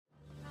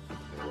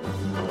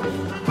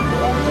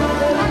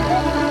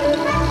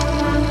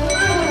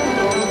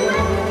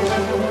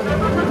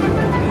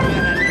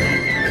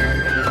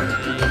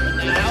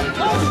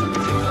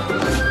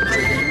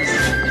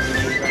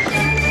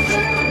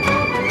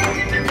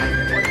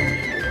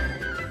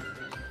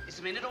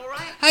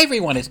Hi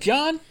everyone, it's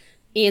John.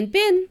 And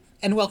Ben.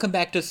 And welcome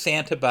back to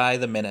Santa by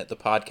the Minute, the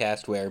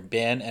podcast where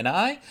Ben and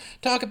I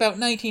talk about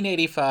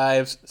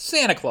 1985's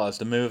Santa Claus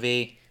the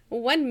movie.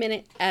 1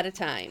 minute at a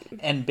time.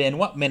 And Ben,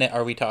 what minute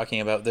are we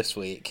talking about this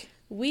week?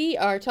 We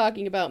are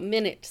talking about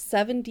minute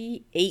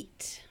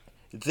 78.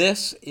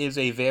 This is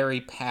a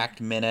very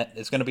packed minute.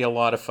 It's going to be a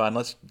lot of fun.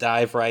 Let's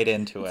dive right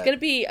into it. It's going to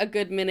be a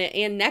good minute,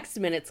 and next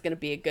minute's going to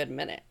be a good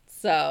minute.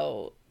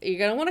 So you're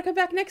going to want to come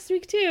back next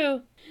week,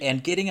 too.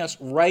 And getting us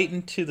right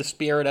into the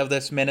spirit of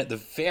this minute, the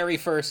very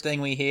first thing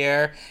we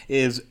hear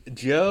is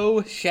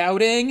Joe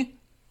shouting,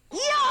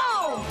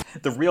 "Yo!"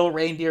 The real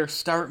reindeer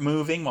start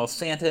moving while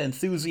Santa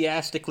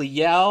enthusiastically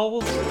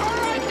yells, "All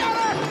right,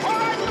 Santa! All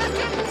right,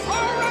 listen!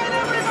 All right,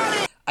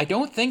 everybody!" I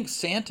don't think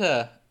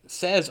Santa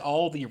says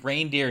all the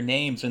reindeer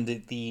names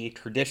in the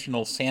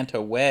traditional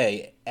Santa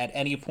way at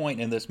any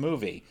point in this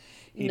movie.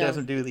 He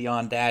doesn't do the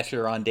on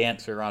Dasher, on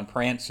Dancer, on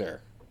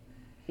Prancer.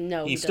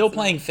 No, he's still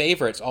playing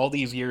favorites all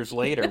these years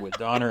later with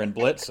Donner and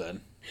Blitzen.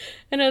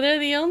 I know, they're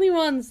the only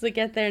ones that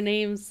get their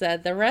names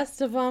said. The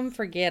rest of them,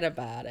 forget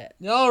about it.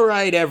 All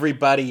right,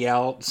 everybody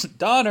else.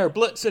 Donner,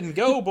 Blitzen,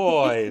 go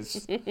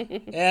boys!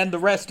 And the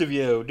rest of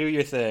you, do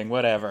your thing,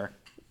 whatever.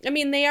 I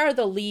mean, they are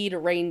the lead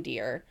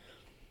reindeer.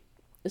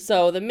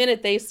 So the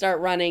minute they start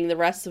running, the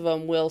rest of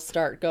them will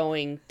start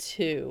going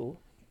too.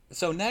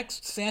 So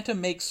next, Santa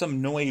makes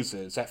some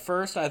noises. At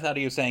first, I thought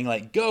he was saying,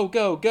 like, go,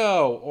 go,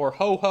 go, or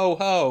ho, ho,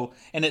 ho,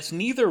 and it's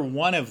neither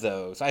one of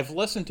those. I've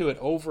listened to it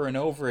over and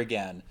over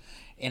again,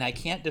 and I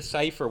can't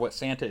decipher what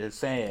Santa is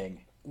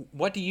saying.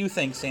 What do you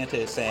think Santa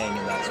is saying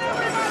in that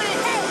spot?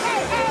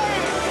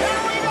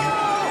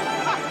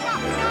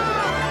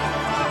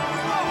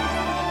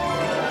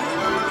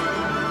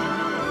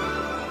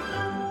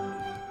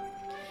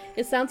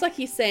 It sounds like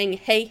he's saying,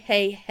 hey,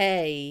 hey,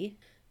 hey.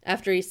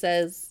 After he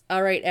says,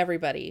 all right,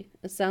 everybody.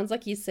 It sounds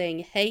like he's saying,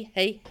 hey,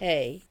 hey,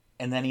 hey.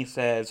 And then he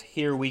says,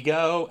 here we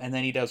go. And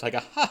then he does like a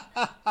ha,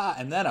 ha, ha.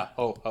 And then a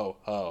ho, ho,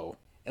 ho.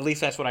 At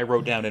least that's what I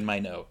wrote down in my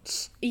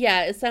notes.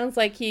 Yeah, it sounds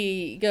like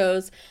he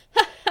goes,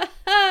 ha, ha,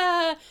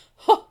 ha,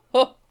 ho,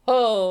 ho,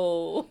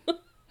 ho.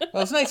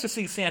 Well, it's nice to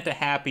see Santa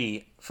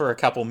happy for a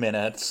couple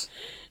minutes.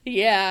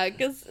 Yeah,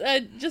 because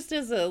just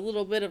as a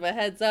little bit of a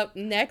heads up,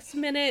 next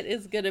minute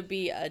is going to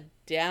be a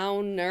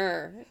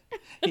downer.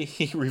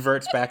 He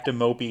reverts back to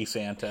mopey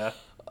Santa.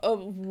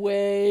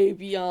 Way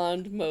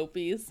beyond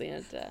mopey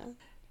Santa.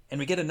 And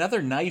we get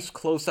another nice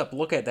close-up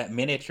look at that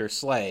miniature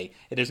sleigh.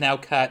 It is now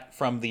cut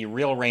from the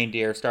real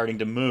reindeer starting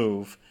to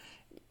move.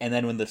 And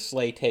then when the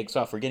sleigh takes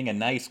off, we're getting a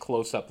nice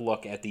close-up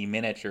look at the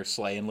miniature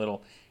sleigh and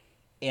little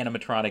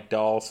animatronic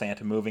doll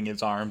Santa moving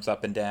his arms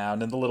up and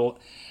down. And the little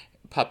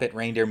puppet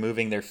reindeer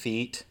moving their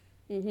feet.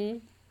 Mm-hmm.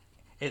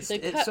 The It's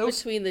cut so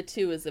between the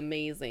two is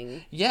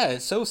amazing. Yeah,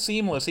 it's so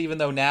seamless, even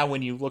though now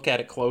when you look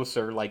at it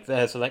closer like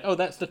this, it's like, oh,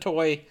 that's the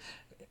toy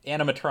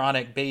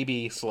animatronic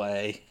baby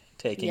sleigh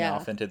taking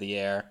off into the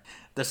air.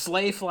 The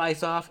sleigh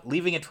flies off,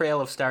 leaving a trail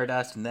of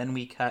stardust, and then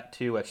we cut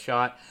to a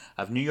shot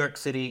of New York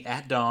City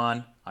at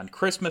dawn on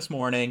Christmas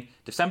morning,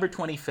 December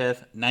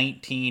 25th,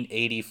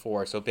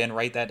 1984. So, Ben,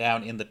 write that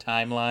down in the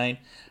timeline.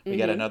 We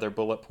got another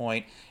bullet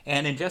point.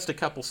 And in just a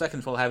couple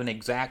seconds, we'll have an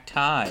exact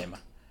time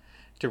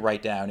to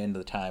write down into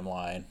the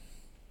timeline.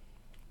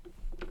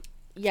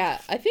 Yeah,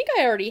 I think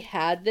I already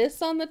had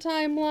this on the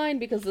timeline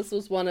because this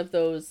was one of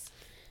those,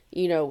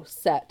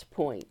 set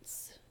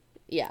points.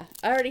 Yeah,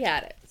 I already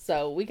had it.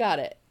 So we got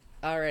it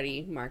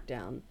already marked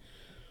down.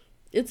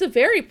 It's a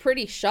very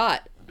pretty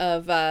shot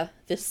of the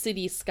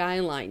city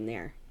skyline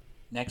there.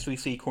 Next we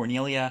see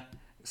Cornelia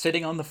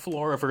sitting on the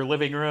floor of her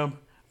living room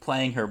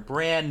playing her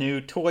brand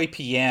new toy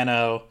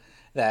piano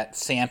that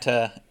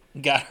Santa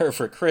got her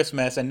for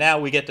Christmas, and now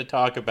we get to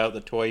talk about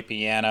the toy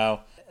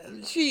piano.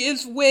 She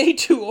is way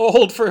too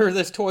old for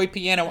this toy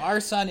piano.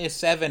 Our son is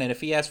 7, and if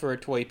he asked for a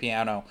toy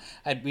piano,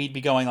 we'd be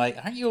going like,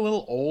 aren't you a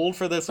little old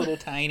for this little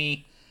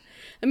tiny...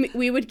 I mean,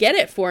 we would get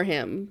it for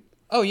him.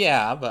 Oh,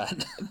 yeah,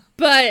 but...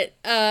 But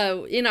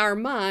in our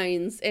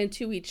minds and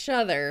to each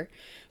other,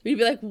 we'd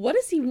be like, what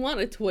does he want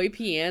a toy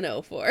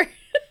piano for?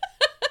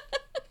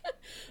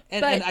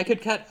 And I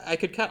could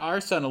cut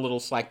our son a little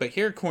slack, but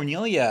here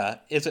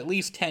Cornelia is at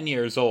least 10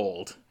 years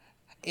old.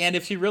 And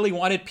if she really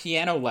wanted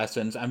piano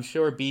lessons, I'm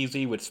sure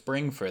BZ would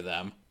spring for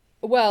them.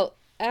 Well,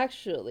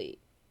 actually,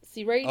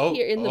 see right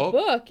here in the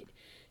book,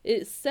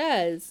 it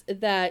says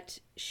that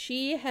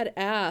she had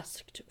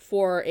asked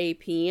for a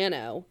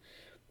piano,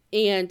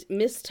 and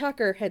Miss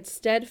Tucker had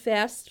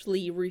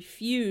steadfastly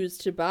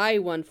refused to buy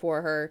one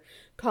for her,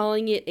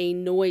 calling it a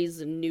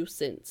noise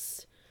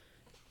nuisance.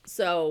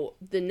 So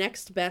the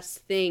next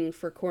best thing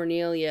for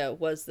Cornelia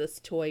was this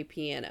toy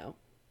piano.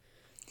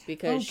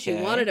 Because she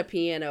wanted a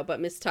piano, but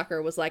Miss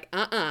Tucker was like,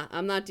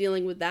 I'm not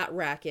dealing with that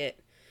racket.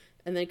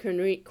 And then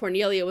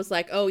Cornelia was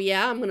like, oh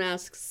yeah, I'm going to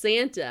ask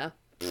Santa.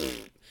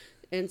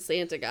 And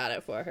Santa got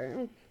it for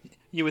her.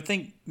 You would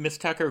think Miss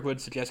Tucker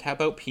would suggest, how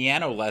about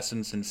piano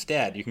lessons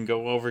instead? You can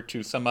go over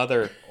to some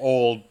other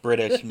old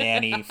British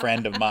nanny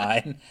friend of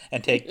mine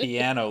and take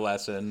piano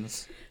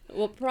lessons.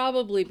 Well,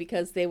 probably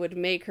because they would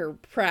make her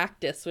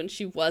practice when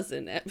she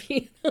wasn't at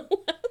piano lessons.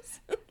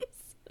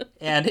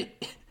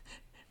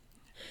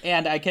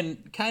 And I can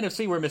kind of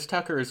see where Miss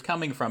Tucker is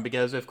coming from,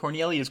 because if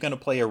Cornelia is going to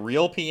play a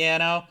real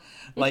piano,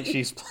 like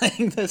she's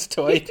playing this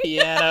toy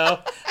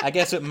piano, I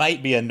guess it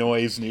might be a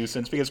noise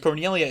nuisance, because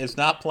Cornelia is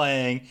not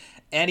playing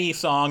any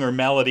song or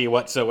melody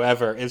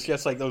whatsoever. It's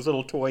just like those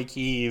little toy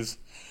keys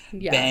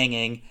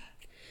banging.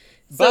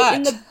 So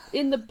but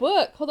in the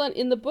book,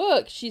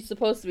 she's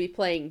supposed to be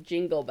playing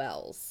Jingle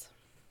Bells.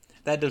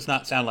 That does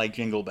not sound like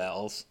Jingle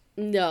Bells.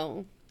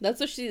 No. That's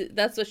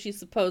what she's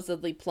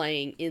supposedly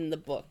playing in the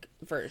book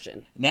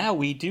version. Now,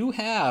 we do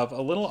have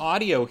a little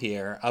audio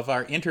here of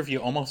our interview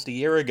almost a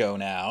year ago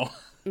now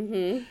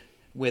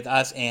with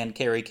us and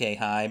Carrie K.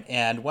 Heim,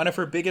 and one of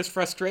her biggest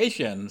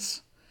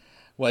frustrations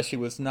was she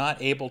was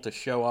not able to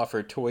show off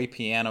her toy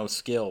piano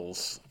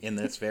skills in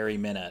this very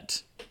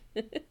minute.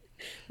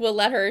 We'll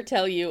let her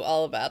tell you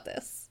all about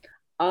this.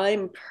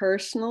 I'm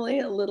personally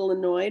a little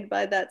annoyed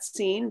by that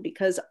scene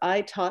because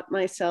I taught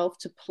myself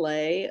to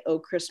play "Oh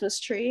Christmas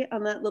Tree"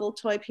 on that little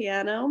toy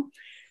piano,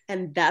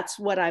 and that's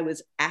what I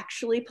was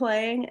actually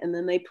playing. And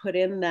then they put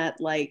in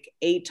that like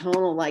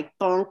atonal, like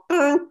bonk,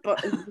 bonk,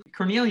 bonk.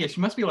 Cornelia, she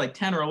must be like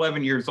 10 or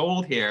 11 years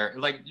old here.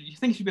 Like, you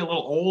think she'd be a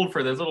little old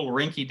for this little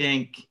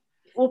rinky-dink?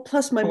 Well,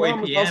 plus my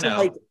mom was also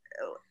like,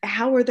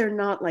 how are there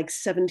not like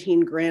 17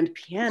 grand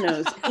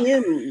pianos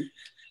in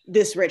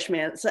this rich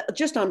man? So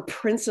just on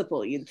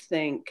principle, you'd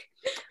think.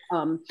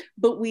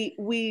 But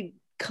we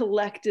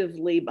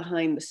collectively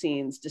behind the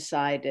scenes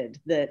decided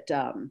that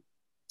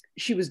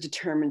she was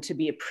determined to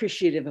be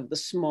appreciative of the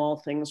small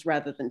things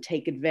rather than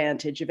take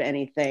advantage of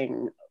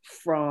anything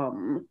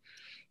from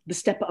the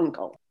step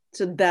uncle.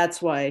 So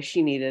that's why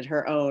she needed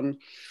her own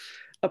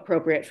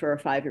appropriate for a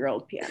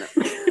 5-year-old piano.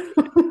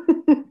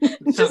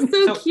 Just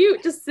so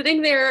cute, just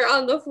sitting there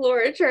on the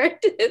floor trying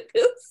to hit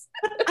this.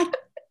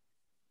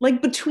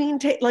 Like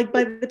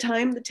by the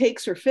time the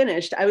takes were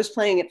finished, I was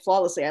playing it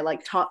flawlessly. I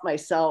like taught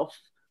myself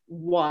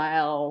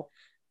while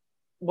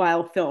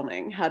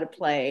filming how to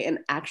play an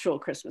actual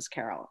Christmas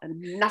Carol,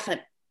 and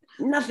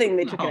nothing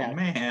they took it out. Oh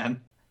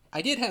man.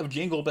 I did have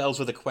Jingle Bells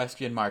with a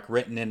question mark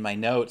written in my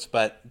notes,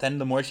 but then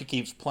the more she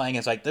keeps playing,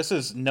 it's like, this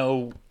is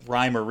no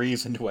rhyme or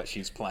reason to what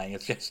she's playing.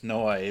 It's just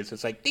noise.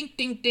 It's like ding,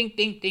 ding, ding,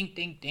 ding, ding,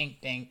 ding, ding,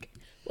 ding.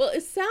 Well,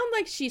 it sounded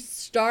like she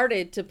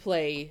started to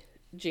play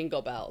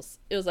Jingle Bells.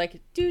 It was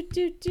like, do,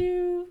 do,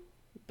 do.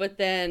 But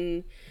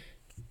then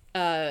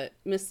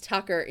Miss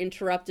Tucker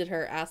interrupted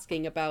her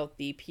asking about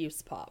the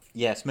Puce Pop.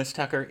 Yes, Miss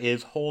Tucker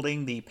is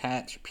holding the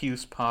patch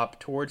Puce Pop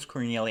towards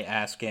Cornelia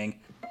asking,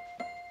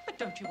 but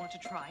don't you want to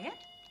try it?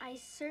 I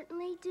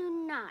certainly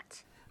do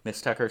not.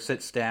 Miss Tucker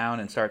sits down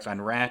and starts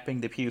unwrapping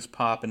the Puce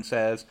Pop and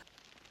says,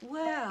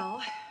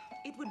 well,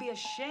 it would be a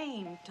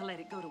shame to let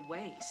it go to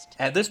waste.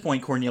 At this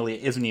point, Cornelia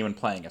isn't even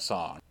playing a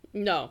song.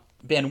 No.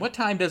 Ben, what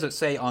time does it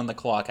say on the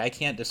clock? I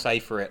can't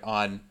decipher it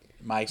on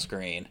my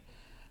screen.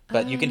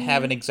 But you can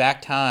have an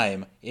exact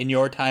time in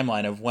your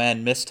timeline of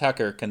when Miss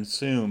Tucker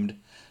consumed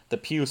the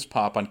Puce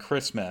Pop on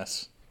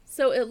Christmas.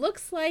 So it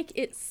looks like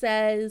it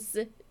says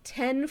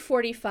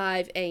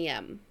 10:45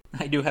 a.m.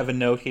 I do have a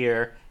note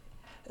here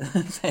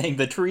saying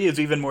the tree is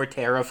even more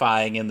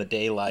terrifying in the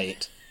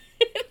daylight.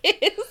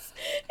 It is,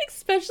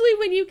 especially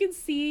when you can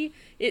see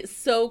it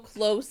so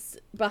close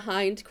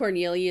behind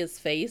Cornelia's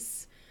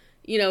face.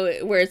 You know,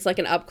 where it's like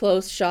an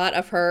up-close shot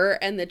of her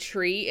and the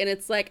tree, and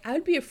it's like, I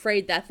would be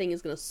afraid that thing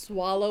is going to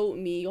swallow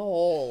me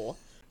whole.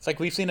 It's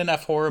like we've seen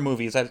enough horror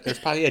movies that there's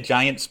probably a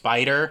giant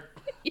spider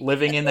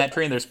living in that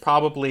tree, and there's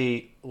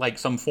probably like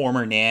some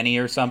former nanny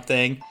or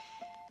something.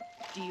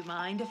 Do you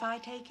mind if I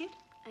take it?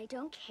 I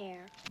don't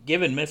care.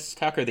 Giving Miss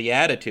Tucker the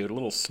attitude, a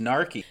little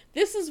snarky.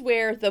 This is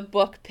where the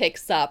book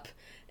picks up,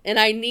 and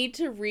I need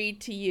to read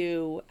to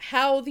you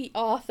how the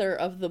author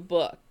of the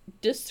book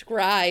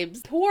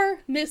describes poor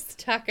Miss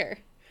Tucker.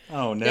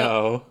 Oh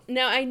no.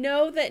 Now I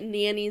know that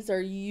nannies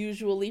are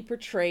usually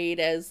portrayed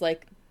as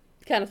like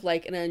kind of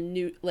like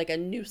a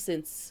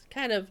nuisance,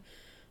 kind of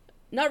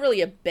not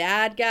really a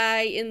bad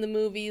guy in the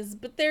movies,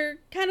 but they're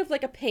kind of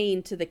like a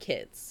pain to the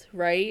kids,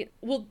 right?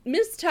 Well,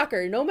 Miss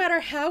Tucker, no matter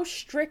how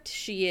strict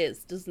she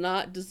is, does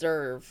not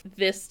deserve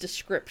this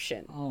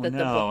description. Oh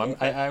no,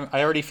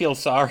 I already feel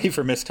sorry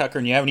for Miss Tucker,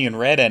 and you haven't even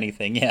read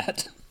anything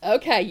yet.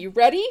 Okay, you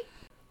ready?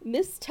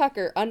 Miss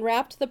Tucker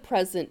unwrapped the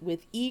present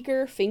with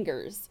eager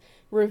fingers,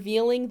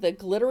 revealing the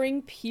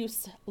glittering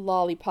puce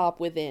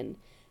lollipop within.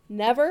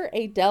 Never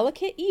a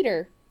delicate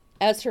eater,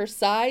 as her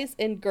size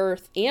and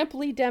girth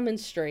amply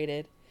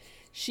demonstrated.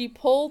 She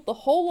pulled the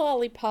whole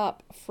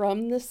lollipop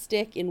from the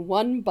stick in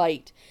one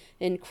bite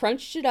and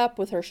crunched it up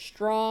with her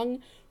strong,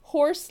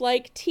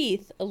 horse-like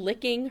teeth,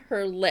 licking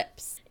her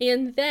lips.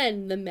 And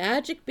then the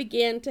magic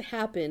began to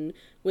happen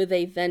with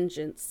a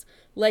vengeance.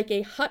 Like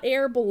a hot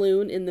air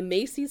balloon in the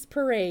Macy's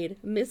parade,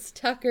 Miss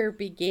Tucker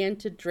began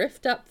to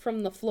drift up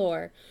from the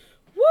floor.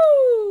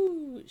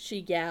 Woo!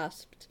 She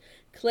gasped,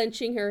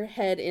 clenching her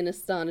head in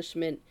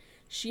astonishment.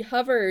 She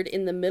hovered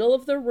in the middle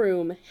of the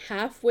room,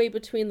 halfway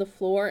between the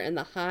floor and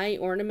the high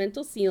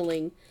ornamental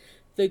ceiling.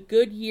 the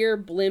Goodyear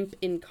blimp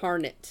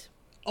incarnate.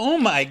 Oh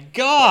my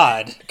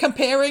god!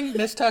 Comparing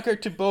Miss Tucker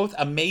to both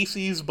a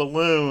Macy's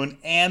balloon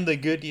and the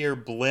Goodyear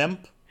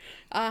blimp.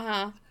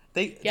 Uh-huh.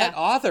 That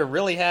author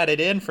really had it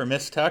in for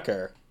Miss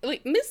Tucker.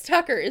 Like, Miss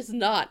Tucker is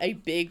not a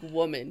big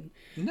woman.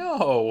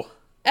 No.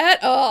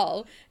 At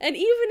all. And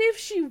even if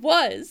she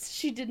was,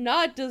 she did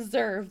not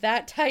deserve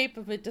that type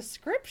of a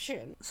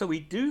description. So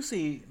we do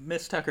see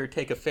Miss Tucker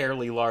take a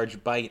fairly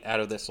large bite out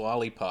of this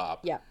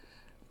lollipop. Yeah.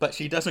 But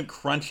she doesn't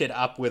crunch it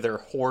up with her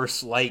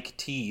horse-like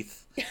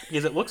teeth,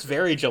 because it looks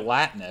very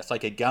gelatinous,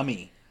 like a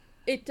gummy.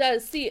 It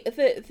does. See,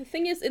 the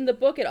thing is, in the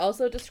book, it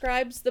also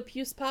describes the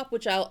Puce Pop,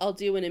 which I'll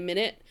do in a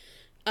minute.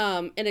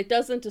 And it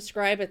doesn't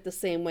describe it the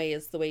same way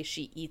as the way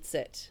she eats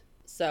it.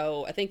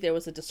 So I think there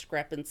was a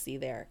discrepancy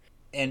there.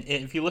 And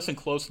if you listen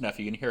close enough,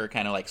 you can hear her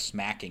kind of like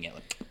smacking it.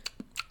 Like,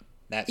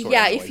 that sort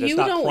of noise. If you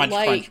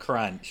don't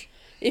crunch.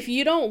 If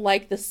you don't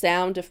like the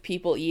sound of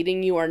people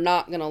eating, you are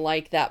not going to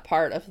like that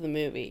part of the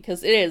movie.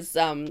 Because it is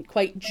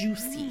quite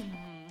juicy.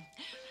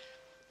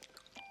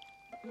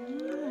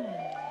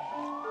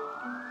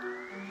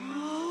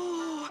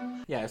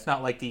 Yeah, it's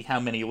not like the how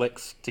many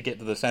licks to get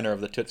to the center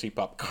of the Tootsie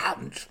Pop.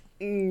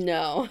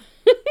 No.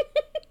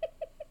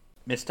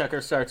 Miss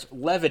Tucker starts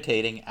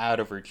levitating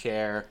out of her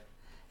chair.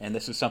 And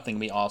this is something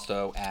we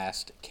also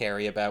asked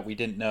Carrie about. We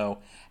didn't know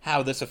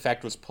how this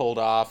effect was pulled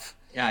off.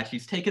 Yeah,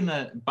 she's taking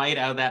the bite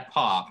out of that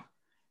pop.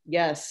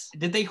 Yes.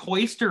 Did they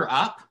hoist her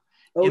up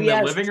in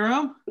the living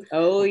room?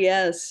 Oh,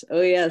 yes.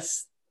 Oh,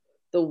 yes.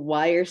 The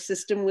wire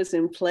system was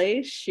in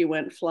place. She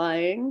went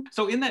flying.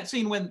 So in that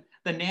scene when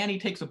the nanny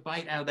takes a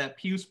bite out of that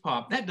Puce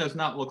Pop, that does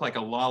not look like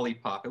a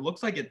lollipop. It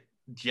looks like it's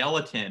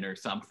gelatin or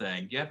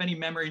something. Do you have any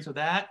memories of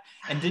that?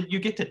 And did you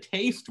get to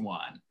taste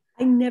one?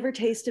 I never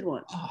tasted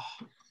one. Oh.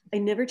 I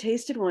never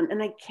tasted one,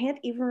 and I can't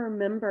even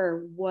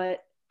remember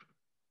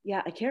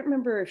I can't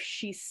remember if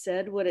she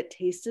said what it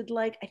tasted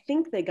like. I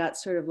think they got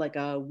sort of like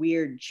a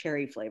weird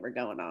cherry flavor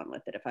going on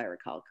with it, if I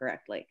recall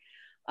correctly.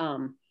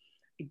 I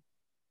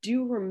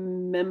do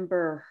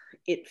remember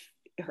it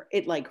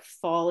like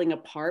falling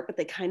apart, but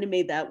they kind of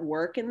made that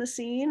work in the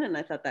scene, and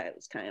I thought that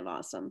was kind of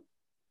awesome.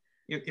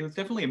 It was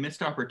definitely a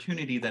missed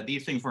opportunity that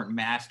these things weren't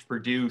mass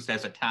produced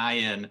as a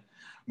tie-in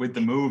with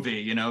the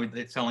movie,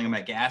 selling them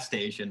at gas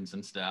stations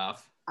and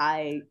stuff.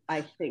 I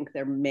think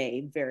there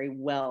may very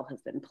well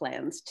have been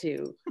plans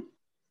to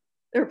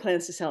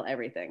sell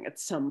everything at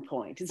some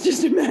point. It's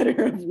just a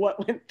matter of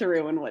what went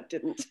through and what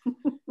didn't.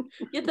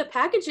 Yeah, the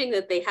packaging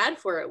that they had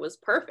for it was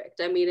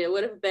perfect. I mean, it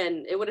would have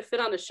fit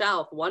on a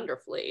shelf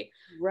wonderfully.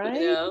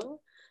 Right.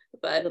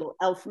 But a little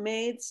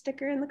Elfmaid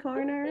sticker in the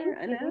corner.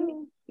 I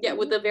know. Yeah,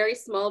 with a very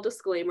small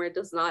disclaimer, it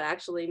does not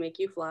actually make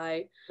you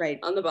fly. Right.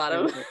 On the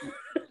bottom.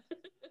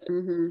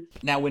 Mm-hmm.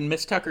 Now, when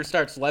Miss Tucker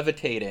starts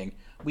levitating,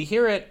 we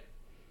hear it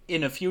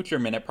in a future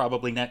minute.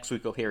 Probably next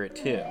week we'll hear it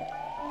too.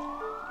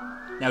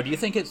 Now, do you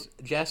think it's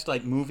just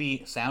like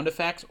movie sound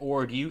effects,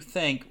 or do you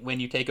think when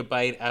you take a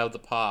bite out of the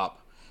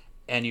pop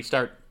and you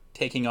start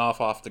taking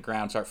off the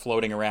ground, start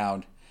floating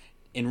around,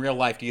 in real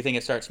life, do you think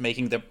it starts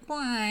making the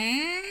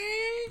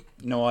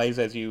noise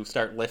as you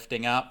start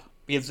lifting up?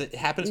 Because it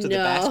happens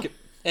to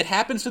it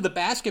happens to the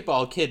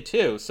basketball kid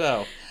too,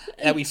 so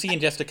that we see in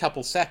just a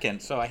couple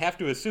seconds. So I have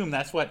to assume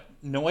that's what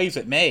noise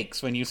it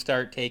makes when you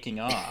start taking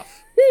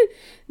off.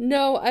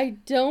 No, I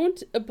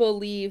don't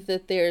believe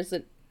that there's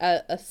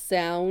a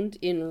sound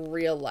in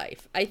real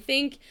life. I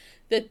think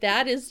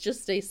that is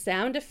just a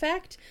sound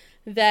effect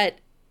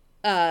that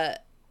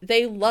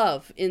they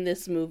love in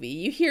this movie.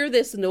 You hear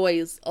this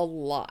noise a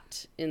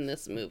lot in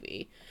this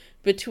movie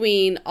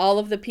between all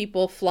of the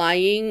people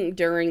flying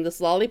during this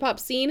lollipop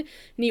scene,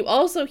 and you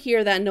also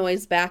hear that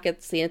noise back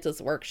at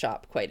Santa's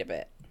workshop quite a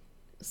bit.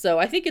 So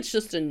I think it's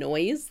just a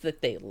noise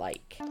that they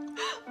like.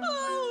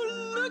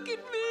 Oh, look at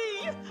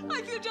me!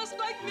 I feel just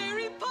like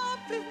Mary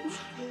Poppins.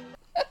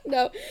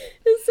 No,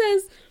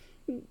 it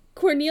says,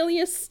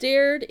 Cornelia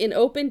stared in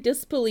open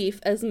disbelief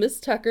as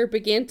Miss Tucker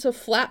began to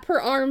flap her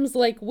arms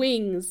like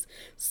wings,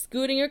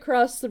 scooting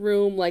across the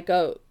room like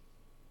a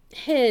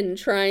hen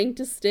trying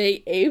to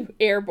stay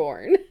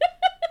airborne.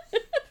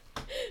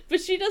 But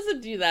she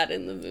doesn't do that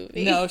in the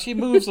movie. No, she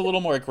moves a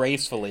little more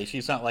gracefully.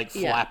 She's not like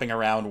flapping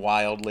around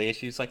wildly.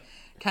 She's like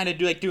kind of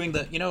doing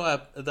the,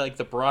 like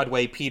the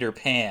Broadway Peter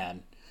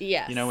Pan.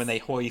 Yes. When they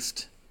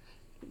hoist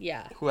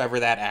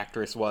whoever that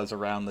actress was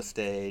around the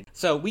stage.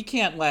 So we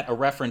can't let a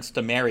reference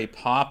to Mary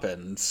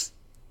Poppins.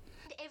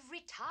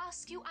 Every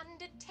task you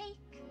undertake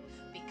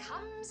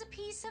becomes a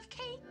piece of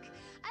cake,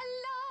 a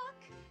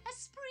lark, a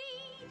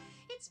spree.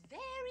 It's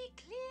very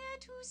clear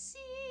to see.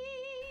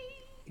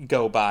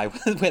 Go by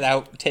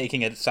without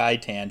taking a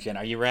side tangent.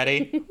 Are you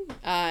ready?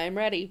 I'm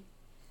ready.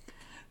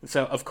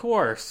 So, of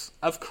course,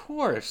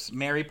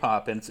 Mary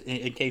Poppins,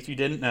 in case you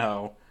didn't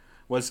know,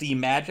 was the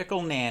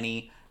magical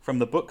nanny from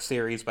the book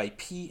series by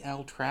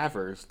P.L.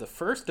 Travers, the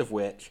first of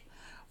which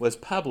was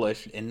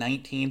published in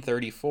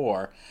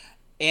 1934.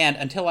 And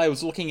until I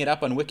was looking it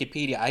up on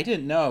Wikipedia, I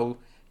didn't know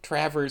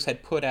Travers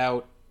had put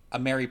out a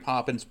Mary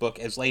Poppins book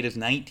as late as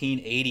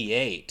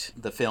 1988.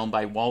 The film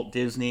by Walt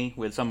Disney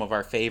with some of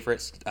our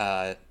favorites,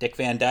 Dick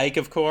Van Dyke,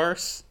 of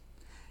course,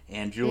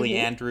 and Julie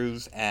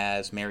Andrews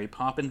as Mary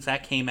Poppins.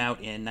 That came out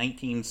in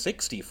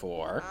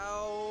 1964.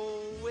 Oh,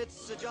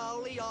 it's a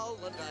jolly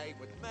holiday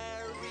with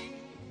Mary.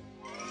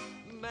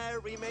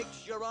 Mary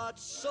makes your heart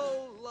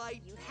so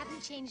light. You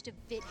haven't changed a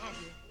bit, have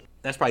you?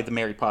 That's probably the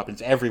Mary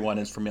Poppins everyone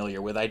is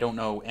familiar with. I don't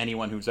know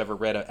anyone who's ever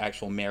read an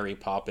actual Mary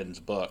Poppins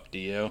book. Do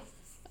you?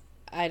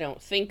 I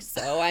don't think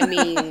so. I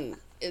mean,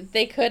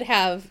 they could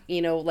have,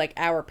 like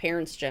our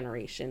parents'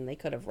 generation, they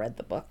could have read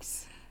the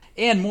books.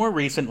 And more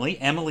recently,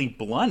 Emily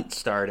Blunt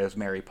starred as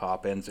Mary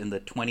Poppins in the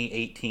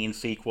 2018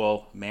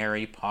 sequel,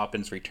 Mary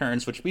Poppins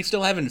Returns, which we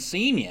still haven't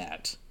seen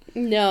yet.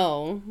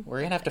 No. We're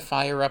going to have to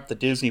fire up the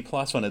Disney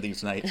Plus one of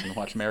these nights and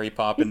watch Mary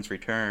Poppins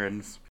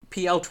Returns.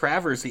 P.L.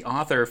 Travers, the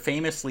author,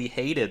 famously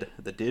hated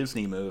the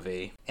Disney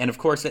movie. And of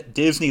course,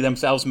 Disney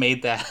themselves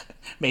made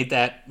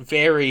that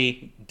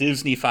very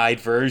Disney-fied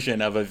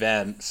version of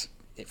events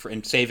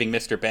in Saving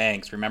Mr.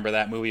 Banks. Remember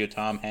that movie with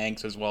Tom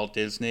Hanks as Walt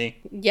Disney?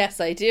 Yes,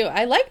 I do.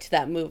 I liked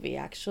that movie,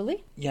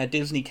 actually. Yeah,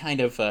 Disney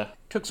kind of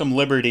took some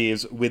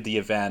liberties with the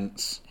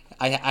events.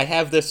 I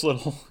have this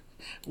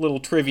little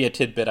trivia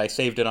tidbit. I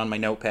saved it on my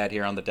notepad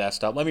here on the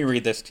desktop. Let me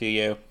read this to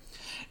you.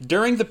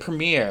 During the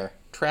premiere,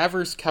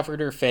 Travers covered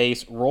her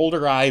face, rolled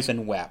her eyes,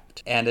 and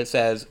wept. And it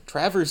says,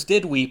 Travers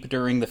did weep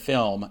during the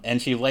film,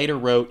 and she later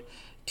wrote,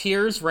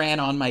 tears ran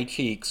on my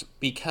cheeks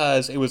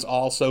because it was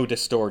all so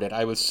distorted.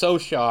 I was so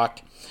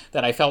shocked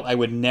that I felt I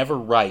would never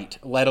write,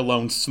 let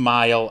alone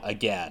smile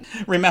again.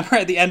 Remember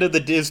at the end of the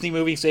Disney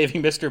movie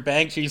Saving Mr.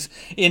 Banks, she's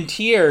in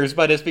tears,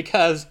 but it's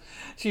because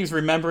she's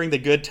remembering the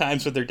good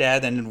times with her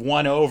dad and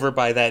won over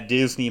by that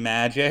Disney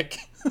magic.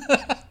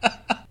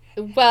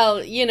 Well,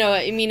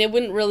 I mean, it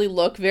wouldn't really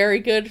look very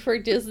good for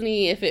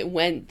Disney if it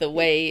went the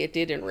way it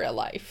did in real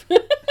life.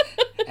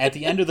 At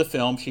the end of the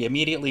film, she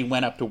immediately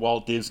went up to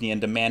Walt Disney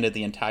and demanded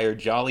the entire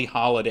Jolly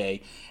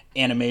Holiday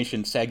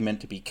animation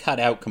segment to be cut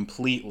out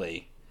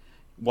completely.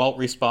 Walt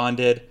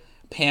responded,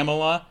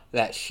 Pamela,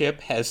 that ship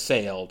has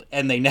sailed,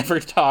 and they never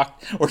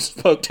talked or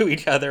spoke to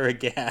each other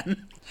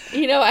again.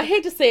 I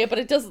hate to say it, but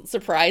it doesn't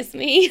surprise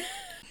me.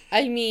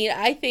 I mean,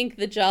 I think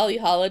the Jolly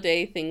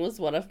Holiday thing was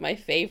one of my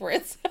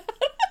favorites out of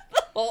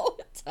the whole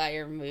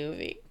entire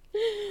movie.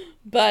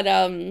 But,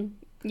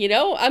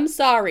 I'm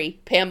sorry,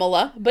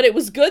 Pamela, but it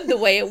was good the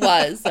way it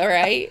was, all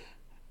right?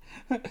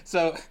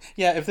 So,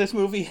 yeah, if this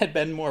movie had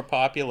been more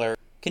popular,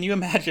 can you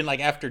imagine,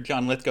 like, after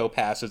John Lithgow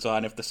passes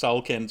on, if the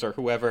Sulkans or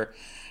whoever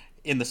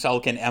in the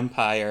Sulcan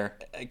Empire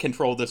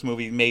controlled this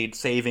movie made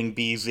Saving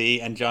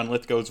BZ, and John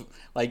Lithgow's,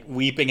 like,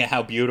 weeping at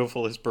how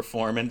beautiful his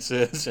performance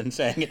is and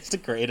saying it's the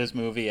greatest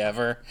movie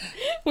ever.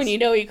 When you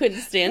know he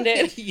couldn't stand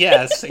it?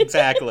 Yes,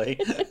 exactly.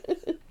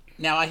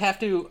 Now, I have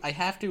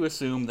to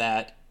assume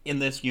that in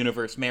this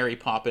universe, Mary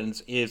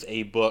Poppins is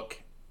a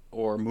book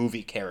or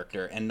movie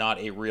character and not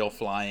a real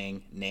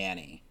flying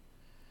nanny.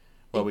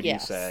 What would you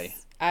say?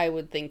 I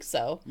would think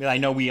so. I mean, I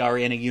know we are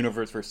in a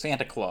universe where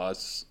Santa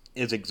Claus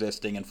is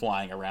existing and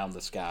flying around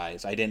the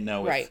skies. I didn't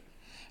know if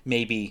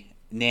maybe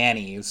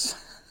nannies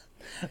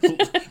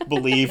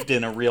believed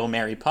in a real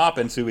Mary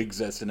Poppins who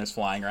exists and is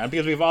flying around,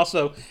 because we've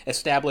also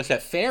established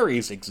that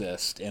fairies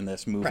exist in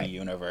this movie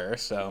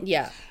universe. So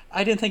yeah,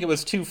 I didn't think it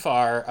was too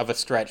far of a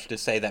stretch to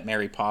say that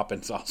Mary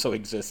Poppins also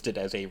existed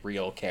as a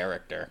real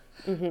character.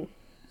 Mm-hmm.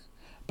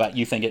 But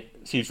you think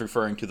she's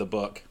referring to the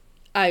book?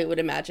 I would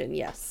imagine,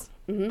 yes.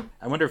 Mm-hmm.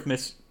 I wonder if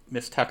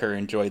Miss Tucker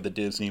enjoyed the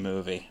Disney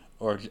movie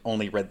or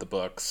only read the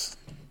books.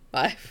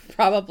 I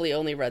probably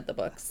only read the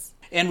books.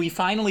 And we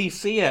finally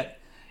see it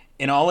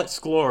in all its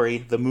glory,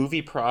 the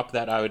movie prop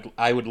that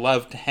I would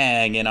love to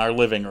hang in our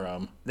living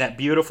room. That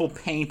beautiful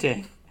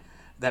painting,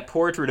 that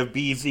portrait of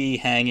BZ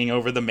hanging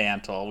over the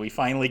mantle. We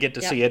finally get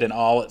to see it in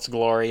all its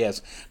glory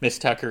as Miss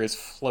Tucker is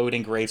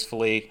floating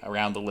gracefully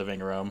around the living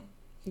room.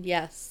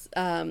 Yes,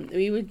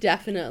 we would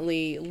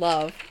definitely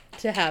love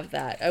to have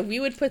that.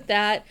 We would put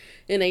that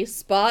in a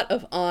spot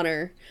of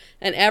honor,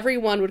 and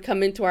everyone would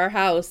come into our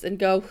house and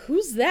go,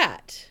 "Who's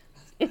that?"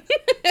 And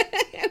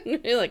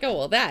you're like, "Oh,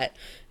 well,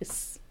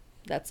 that's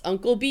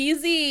Uncle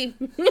BZ."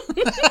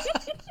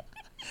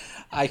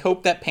 I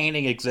hope that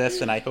painting exists,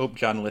 and I hope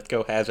John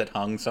Lithgow has it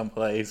hung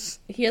someplace.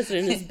 He has it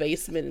in his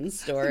basement in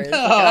storage.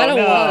 I don't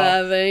want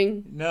that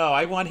thing. No,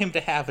 I want him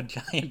to have a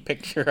giant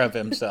picture of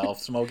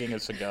himself smoking a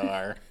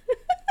cigar.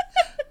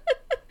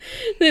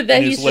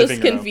 That he's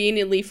just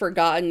conveniently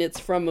forgotten it's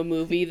from a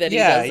movie that he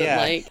doesn't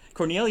like.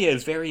 Cornelia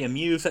is very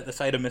amused at the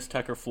sight of Miss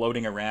Tucker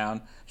floating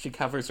around. She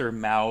covers her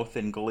mouth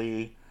in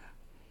glee,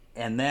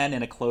 and then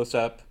in a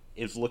close-up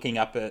is looking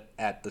up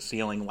at the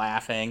ceiling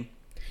laughing.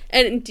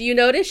 And do you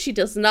notice she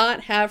does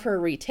not have her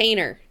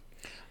retainer?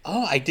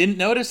 Oh, I didn't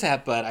notice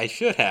that, but I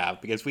should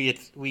have, because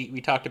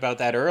we talked about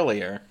that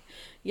earlier.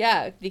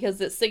 Yeah,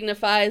 because it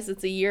signifies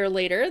it's a year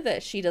later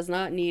that she does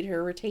not need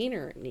her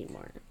retainer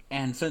anymore.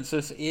 And since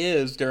this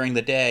is during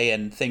the day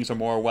and things are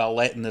more well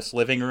lit in this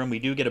living room, we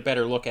do get a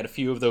better look at a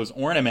few of those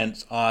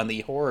ornaments on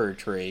the horror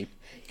tree.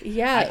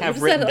 Yeah, I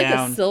have written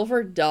down a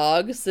silver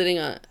dog sitting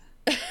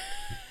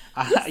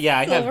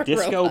I have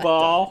disco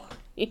ball.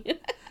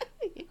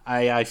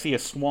 I see a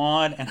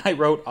swan, and I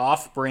wrote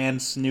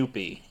off-brand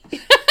Snoopy.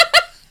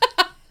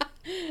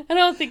 I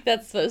don't think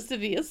that's supposed to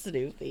be a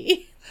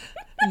Snoopy.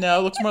 No,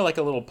 it looks more like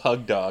a little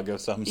pug dog of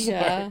some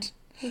sort.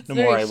 The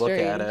more I look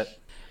at it.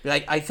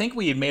 I think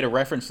we had made a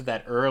reference to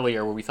that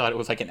earlier where we thought it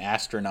was like an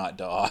astronaut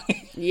dog.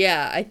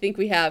 Yeah, I think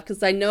we have,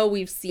 because I know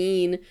we've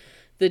seen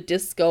the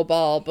disco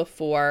ball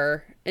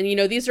before. And,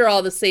 these are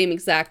all the same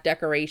exact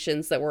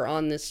decorations that were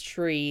on this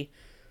tree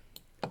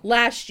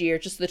last year,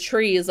 just the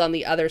tree is on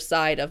the other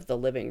side of the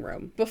living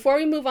room. Before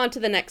we move on to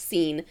the next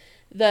scene,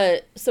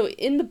 so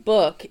in the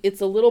book,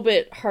 it's a little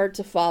bit hard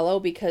to follow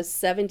because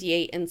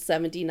 78 and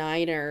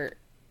 79 are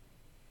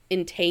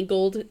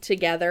entangled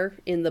together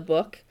in the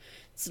book.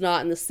 It's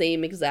not in the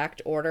same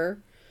exact order.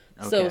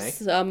 Okay. So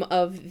some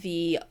of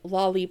the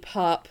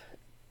lollipop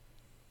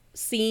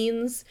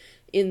scenes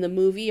in the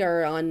movie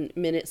are on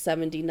minute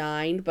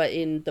 79, but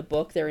in the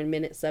book they're in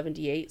minute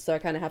 78, so I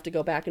kind of have to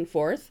go back and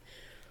forth.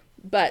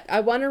 But I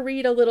want to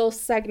read a little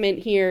segment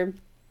here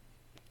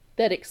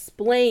that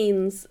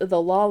explains the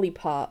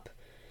lollipop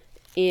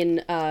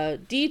in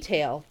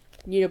detail,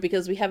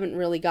 because we haven't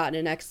really gotten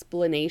an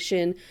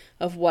explanation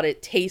of what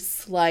it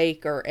tastes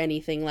like or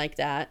anything like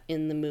that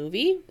in the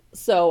movie.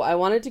 So I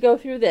wanted to go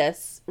through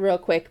this real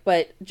quick,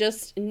 but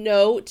just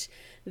note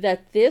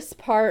that this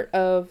part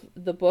of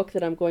the book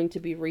that I'm going to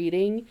be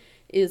reading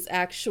is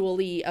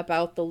actually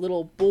about the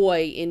little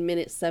boy in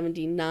minute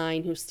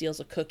 79 who steals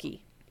a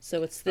cookie.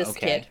 So it's this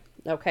kid.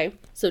 Okay.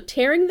 So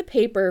tearing the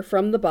paper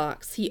from the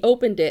box, he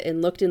opened it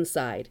and looked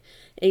inside.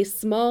 A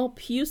small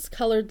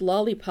puce-colored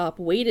lollipop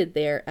waited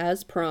there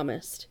as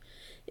promised.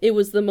 It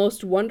was the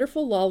most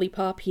wonderful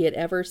lollipop he had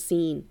ever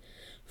seen,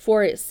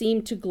 for it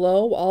seemed to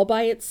glow all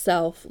by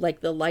itself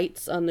like the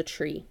lights on the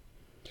tree.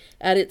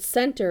 At its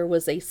center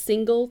was a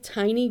single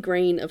tiny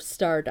grain of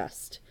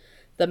stardust,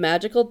 the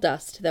magical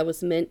dust that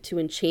was meant to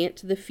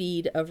enchant the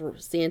feet of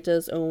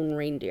Santa's own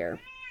reindeer.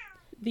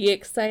 The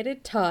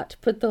excited Tot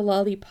put the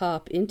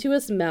lollipop into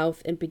his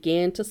mouth and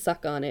began to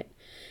suck on it.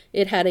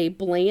 It had a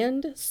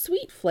bland,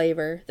 sweet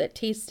flavor that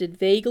tasted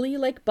vaguely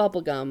like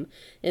bubblegum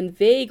and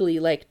vaguely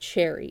like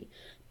cherry,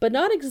 but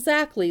not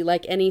exactly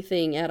like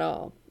anything at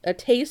all. A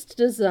taste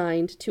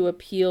designed to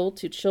appeal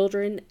to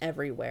children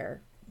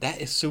everywhere.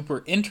 That is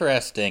super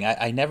interesting.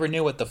 I never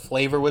knew what the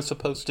flavor was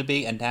supposed to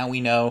be, and now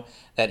we know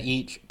that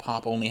each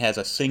pop only has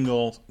a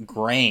single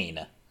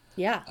grain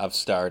of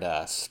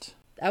stardust.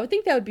 I would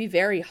think that would be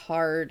very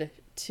hard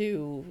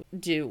to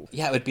do.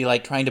 Yeah, it would be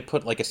like trying to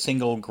put like a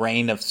single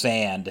grain of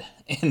sand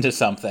into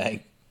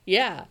something.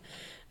 Yeah,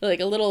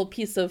 like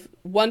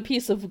one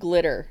piece of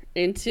glitter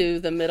into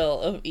the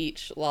middle of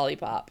each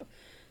lollipop.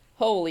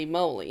 Holy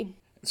moly.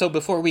 So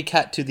before we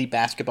cut to the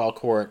basketball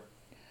court,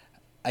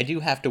 I do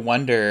have to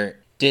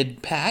wonder,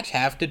 did Patch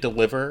have to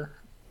deliver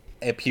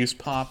a Puce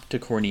Pop to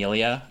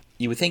Cornelia?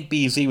 You would think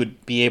BZ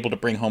would be able to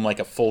bring home like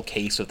a full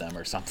case of them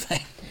or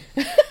something.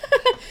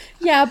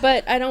 Yeah,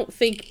 but I don't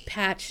think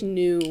Patch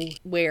knew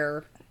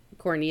where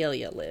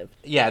Cornelia lived.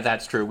 Yeah,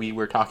 that's true. We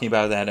were talking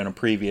about that in a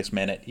previous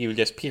minute. He was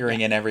just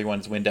peering in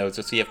everyone's windows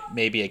to see if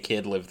maybe a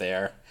kid lived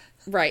there.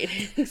 Right.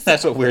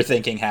 That's what we're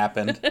thinking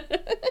happened.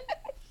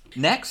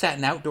 Next, at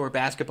an outdoor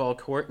basketball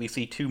court, we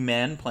see two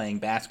men playing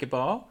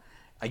basketball.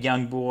 A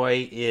young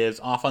boy is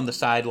off on the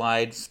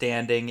sidelines,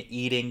 standing,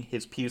 eating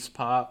his Puce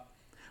Pop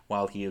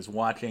while he is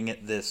watching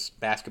this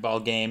basketball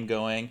game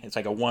going. It's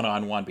like a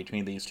one-on-one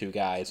between these two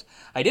guys.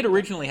 I did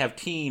originally have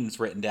teens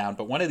written down,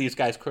 but one of these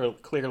guys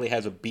clearly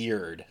has a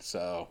beard,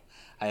 so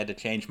I had to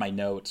change my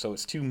notes. So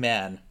it's two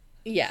men.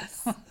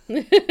 Yes.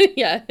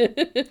 Yeah.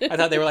 I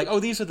thought they were like, oh,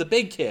 these are the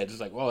big kids.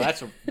 It's like, whoa,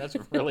 that's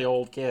a really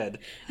old kid.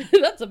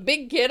 That's a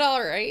big kid,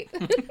 all right.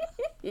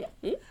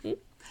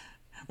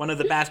 One of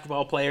the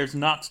basketball players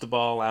knocks the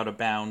ball out of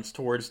bounds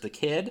towards the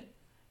kid.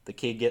 The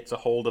kid gets a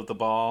hold of the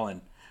ball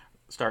and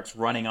starts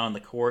running on the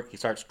court. He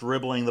starts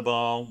dribbling the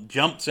ball,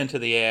 jumps into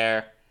the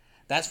air.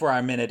 That's where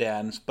our minute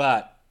ends,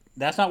 but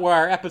that's not where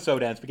our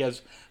episode ends,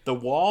 because the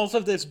walls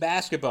of this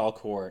basketball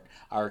court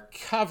are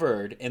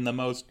covered in the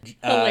most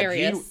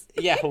hilarious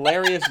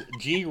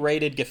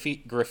G-rated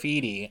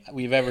graffiti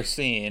we've ever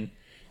seen.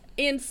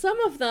 And some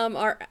of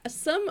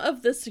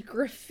this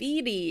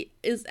graffiti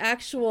is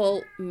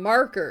actual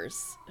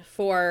markers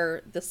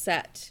for the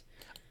set.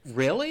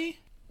 Really?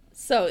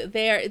 So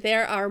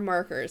there are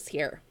markers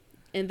here.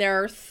 And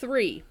there are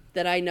 3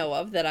 that I know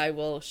of that I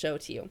will show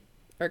to you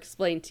or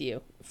explain to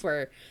you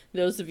for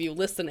those of you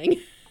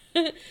listening.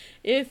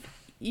 If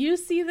you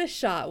see the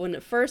shot when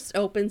it first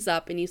opens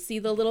up and you see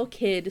the little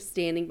kid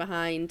standing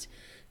behind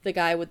the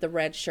guy with the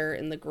red shirt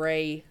and the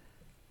gray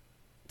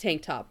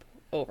tank top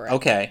over it.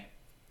 Okay.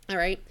 All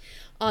right.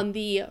 On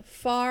the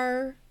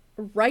far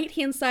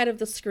right-hand side of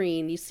the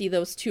screen, you see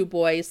those 2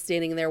 boys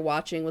standing there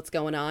watching what's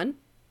going on.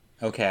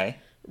 Okay.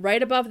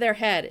 Right above their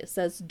head, it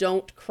says,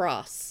 "Don't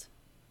cross."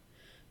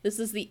 This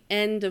is the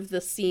end of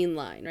the scene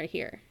line right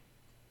here.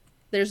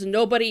 There's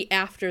nobody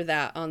after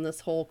that on this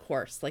whole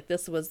course. Like,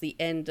 this was the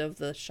end of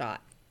the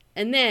shot.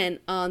 And then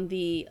on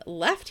the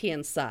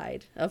left-hand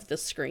side of the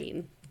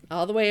screen,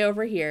 all the way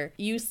over here,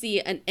 you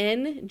see an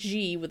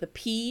NG with a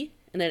P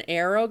and an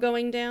arrow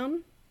going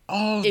down.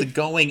 Oh, the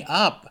going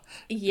up.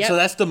 Yep. So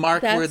that's the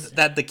mark where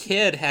that the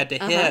kid had to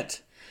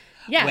hit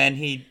when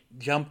he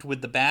jumped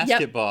with the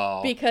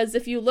basketball. Yep. Because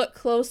if you look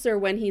closer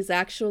when he's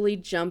actually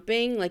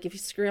jumping, like if you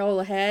scroll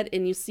ahead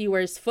and you see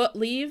where his foot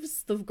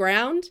leaves the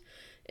ground,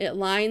 it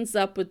lines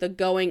up with the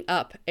going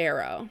up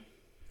arrow.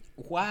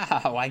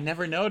 Wow, I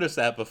never noticed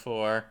that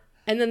before.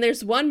 And then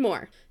there's one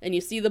more, and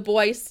you see the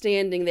boy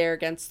standing there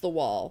against the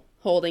wall,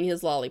 holding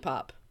his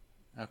lollipop.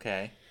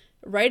 Okay.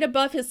 Right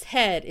above his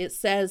head, it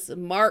says,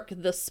 "Mark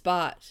the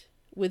spot,"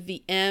 with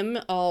the M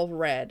all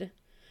red.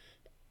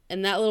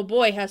 And that little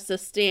boy has to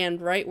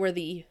stand right where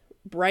the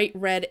bright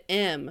red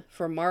M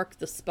for "Mark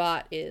the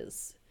spot"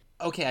 is.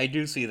 Okay, I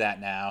do see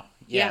that now.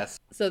 Yes.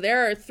 Yeah. So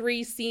there are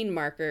 3 scene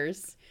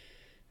markers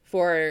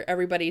for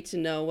everybody to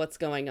know what's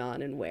going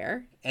on and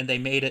where. And they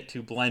made it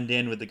to blend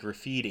in with the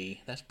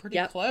graffiti. That's pretty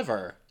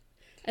clever.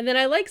 And then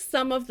I like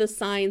some of the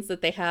signs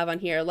that they have on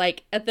here.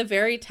 Like at the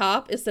very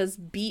top, it says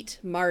 "Beat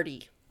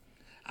Marty."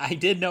 I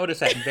did notice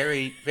that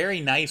very, very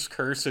nice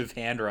cursive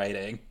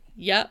handwriting.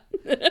 Yep.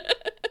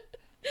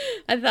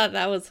 I thought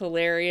that was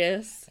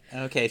hilarious.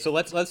 Okay, so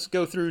let's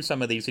go through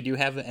some of these. Did you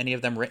have any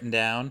of them written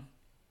down?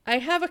 I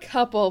have a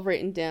couple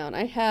written down.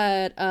 I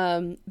had,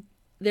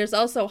 there's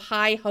also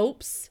 "High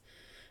Hopes,"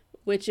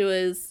 which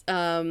was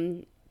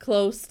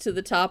close to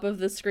the top of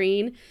the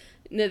screen.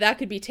 Now, that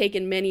could be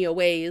taken many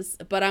ways,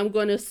 but I'm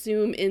going to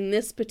assume in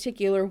this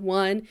particular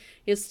one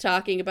is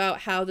talking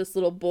about how this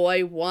little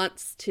boy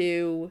wants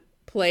to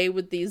play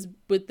with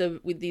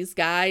these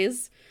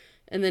guys,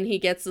 and then he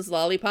gets this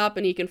lollipop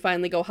and he can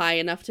finally go high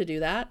enough to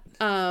do that.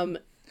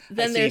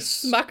 Then there's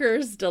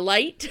Smucker's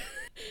Delight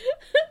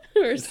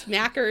or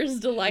Smacker's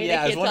Delight.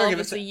 Yeah, I can't tell if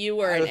it's a U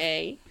or an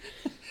A.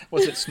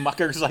 Was it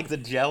Smucker's like the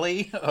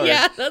jelly? Or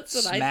yeah, that's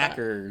what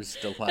Smacker's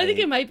I thought. Delight? I think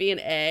it might be an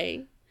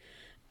A.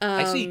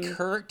 I see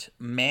Kurt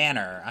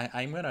Manor.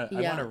 I want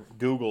to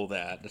Google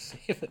that to see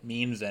if it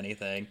means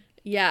anything.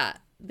 Yeah,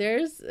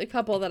 there's a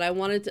couple that I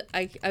wanted to.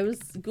 I was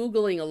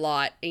Googling a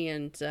lot,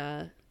 and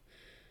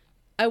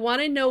I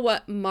want to know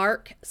what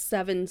Mark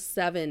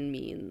 77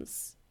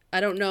 means. I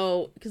don't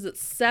know, because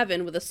it's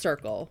 7 with a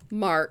circle,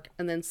 Mark,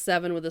 and then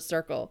 7 with a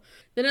circle.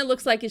 Then it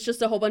looks like it's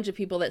just a whole bunch of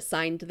people that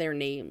signed their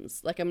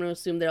names. Like, I'm going to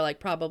assume they're, like,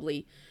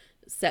 probably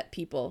set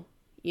people,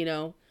 you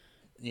know?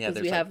 Yeah,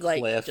 there's we have,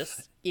 like, Cliff.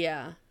 Just,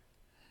 yeah.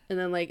 And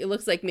then, like, it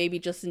looks like maybe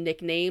just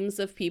nicknames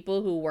of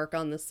people who work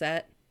on the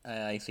set.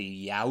 I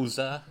see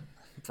Yowza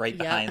right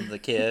behind the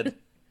kid.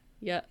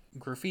 Yeah.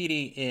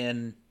 Graffiti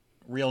in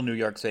real New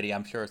York City,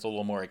 I'm sure it's a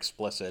little more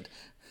explicit.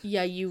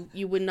 Yeah, you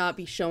would not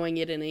be showing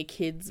it in a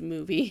kid's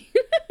movie.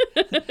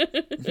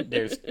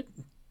 There's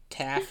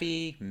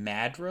Taffy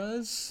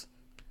Madras.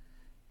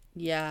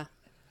 Yeah.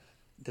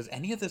 Does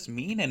any of this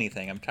mean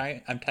anything? I'm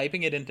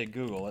typing it into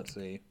Google. Let's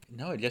see.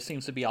 No, it just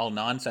seems to be all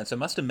nonsense. It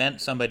must have meant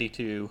somebody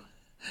to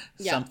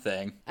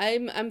something.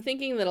 I'm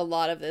thinking that a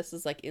lot of this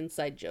is like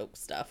inside joke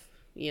stuff,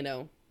 you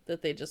know,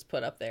 that they just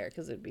put up there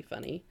because it'd be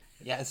funny.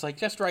 Yeah, it's like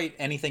just write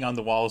anything on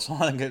the wall as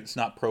long as it's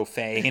not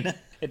profane.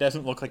 It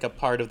doesn't look like a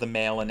part of the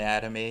male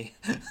anatomy.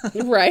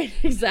 Right,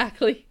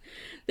 exactly.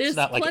 There's it's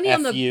not plenty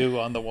like FU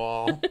on the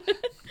wall.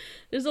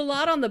 There's a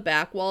lot on the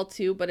back wall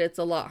too, but it's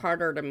a lot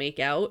harder to make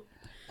out.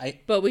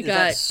 But we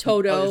got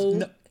Toto.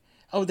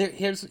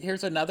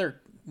 Here's another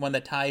one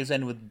that ties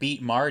in with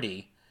Beat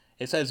Marty.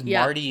 It says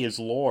Marty is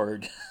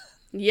Lord.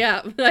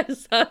 Yeah, I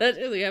saw that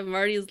too. We have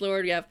Marty is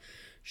Lord. We have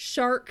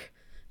Shark.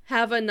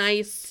 Have a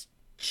nice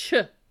ch.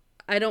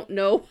 I don't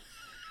know.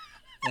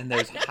 And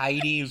there's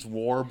Heidi's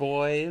War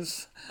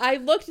Boys. I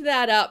looked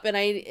that up, and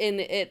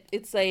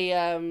it's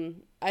a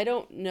I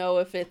don't know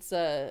if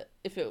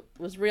if it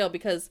was real,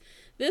 because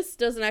this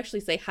doesn't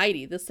actually say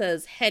Heidi. This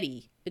says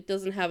Hetty. It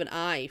doesn't have an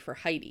I for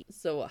Heidi.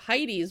 So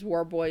Heidi's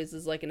War Boys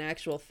is like an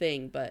actual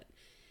thing, but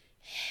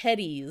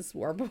Hetty's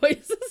War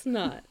Boys is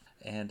not.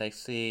 And I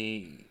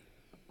see,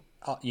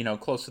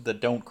 close to the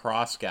Don't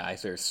Cross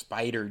guys, there's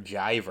Spider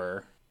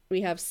Jiver.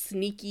 We have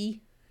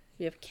Sneaky.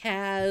 We have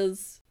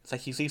Kaz. It's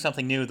like you see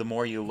something new the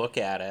more you look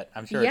at it.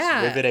 I'm sure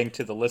it's riveting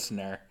to the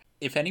listener.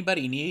 If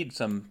anybody needs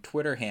some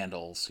Twitter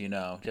handles,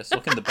 just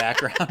look in the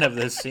background of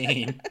this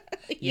scene.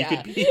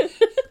 Yeah.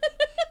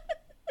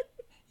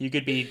 You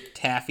could be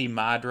Taffy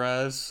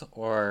Madras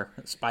or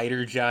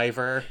Spider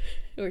Jiver.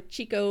 Or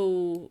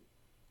Chico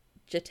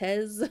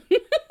Jetez.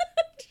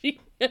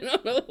 I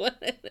don't know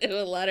what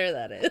letter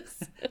that is.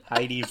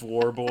 Heidi's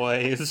War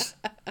Boys.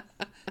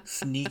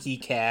 Sneaky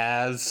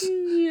Kaz.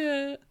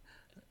 Yeah.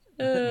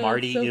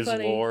 Marty so is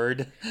funny.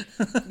 Lord.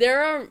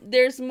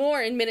 There's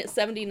more in minute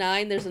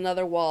 79. There's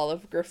another wall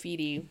of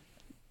graffiti.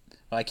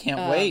 Well, I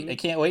can't wait. I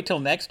can't wait till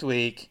next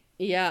week.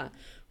 Yeah.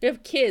 We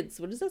have kids.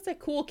 What does that say?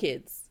 Cool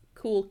kids.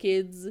 Cool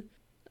kids.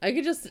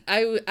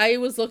 I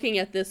was looking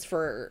at this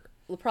for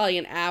probably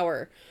an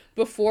hour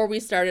before we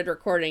started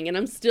recording, and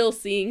I'm still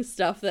seeing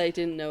stuff that I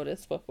didn't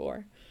notice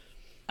before.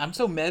 I'm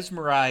so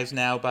mesmerized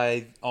now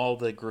by all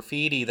the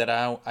graffiti that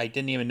I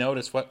didn't even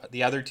notice what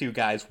the other two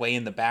guys way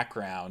in the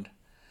background.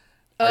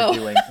 are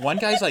doing. One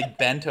guy's like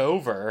bent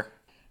over,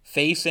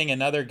 facing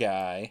another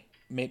guy.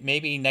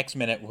 Maybe next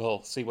minute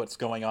we'll see what's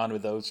going on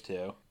with those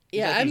two.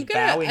 Yeah,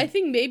 I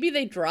think maybe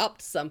they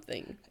dropped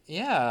something.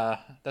 Yeah,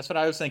 that's what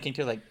I was thinking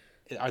too. Like,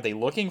 are they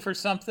looking for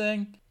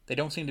something? They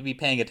don't seem to be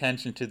paying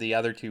attention to the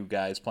other two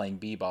guys playing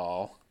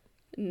b-ball.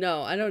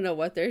 No, I don't know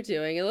what they're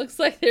doing. It looks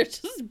like they're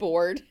just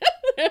bored.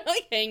 They're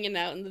like hanging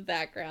out in the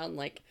background,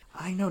 like.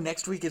 I know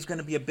next week is going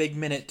to be a big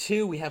minute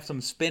too. We have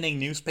some spinning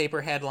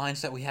newspaper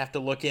headlines that we have to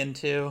look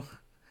into.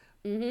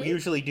 Mm-hmm. We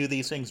usually do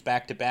these things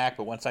back to back,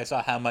 but once I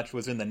saw how much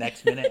was in the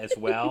next minute as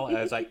well,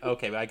 I was like,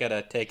 okay, I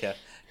gotta take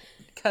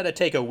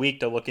a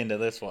week to look into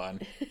this one.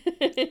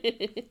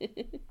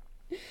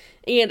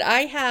 And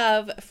I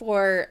have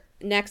for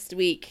next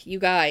week, you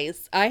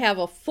guys, I have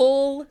a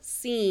full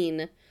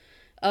scene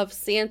of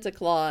Santa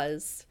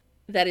Claus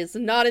that is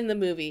not in the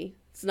movie.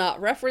 It's not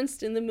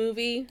referenced in the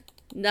movie.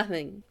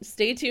 Nothing.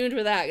 Stay tuned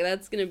for that.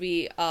 That's going to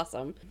be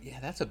awesome. Yeah,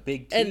 that's a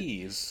big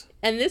tease.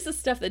 And this is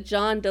stuff that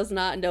John does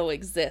not know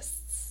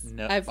exists.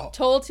 No. I've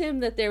told him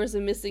that there was a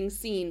missing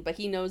scene, but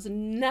he knows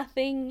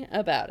nothing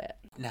about it.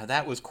 Now,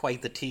 that was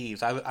quite the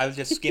tease. I was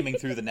just skimming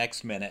through the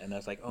next minute, and I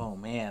was like, oh,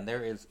 man,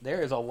 there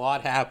is a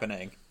lot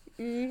happening.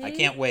 Mm-hmm. I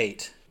can't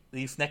wait.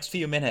 These next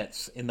few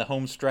minutes in the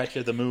home stretch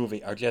of the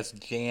movie are just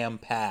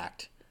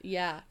jam-packed.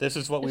 Yeah. This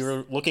is what we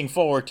were looking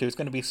forward to. It's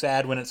going to be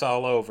sad when it's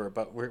all over,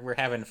 but we're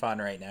having fun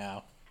right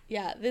now.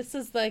 Yeah, this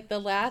is like the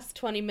last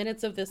 20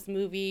 minutes of this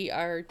movie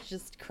are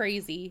just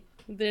crazy.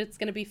 It's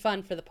going to be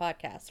fun for the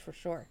podcast, for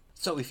sure.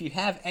 So if you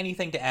have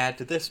anything to add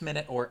to this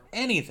minute or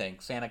anything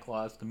Santa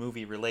Claus the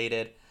movie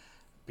related,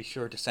 be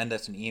sure to send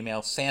us an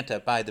email,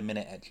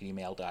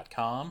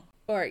 santabytheminute@gmail.com.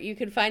 Or you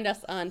can find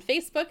us on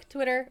Facebook,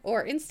 Twitter,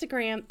 or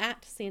Instagram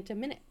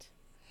 @SantaMinute.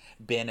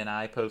 Ben and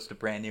I post a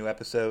brand new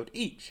episode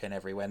each and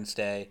every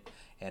Wednesday.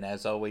 And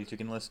as always, you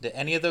can listen to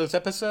any of those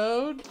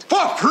episodes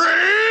for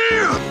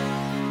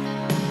free!